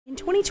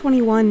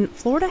2021,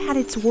 Florida had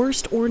its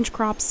worst orange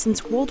crop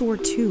since World War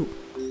II.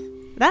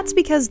 That's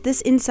because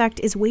this insect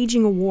is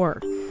waging a war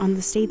on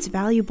the state's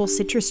valuable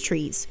citrus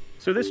trees.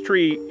 So this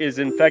tree is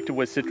infected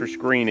with citrus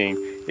greening.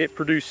 It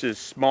produces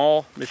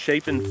small,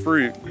 misshapen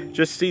fruit.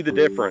 Just see the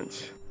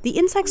difference. The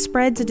insect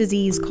spreads a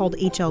disease called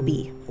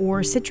HLB,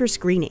 or citrus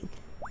greening,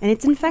 and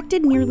it's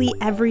infected nearly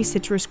every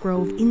citrus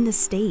grove in the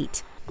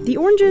state. The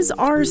oranges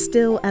are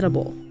still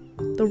edible.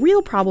 The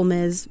real problem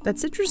is that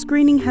citrus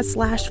greening has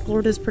slashed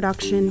Florida's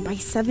production by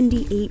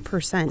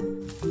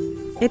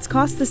 78%. It's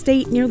cost the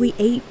state nearly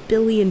 $8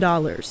 billion.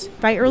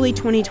 By early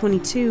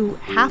 2022,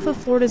 half of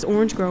Florida's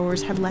orange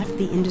growers had left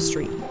the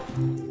industry.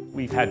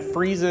 We've had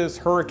freezes,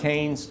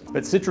 hurricanes,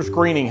 but citrus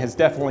greening has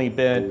definitely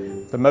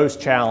been the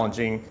most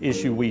challenging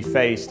issue we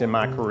faced in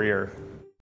my career.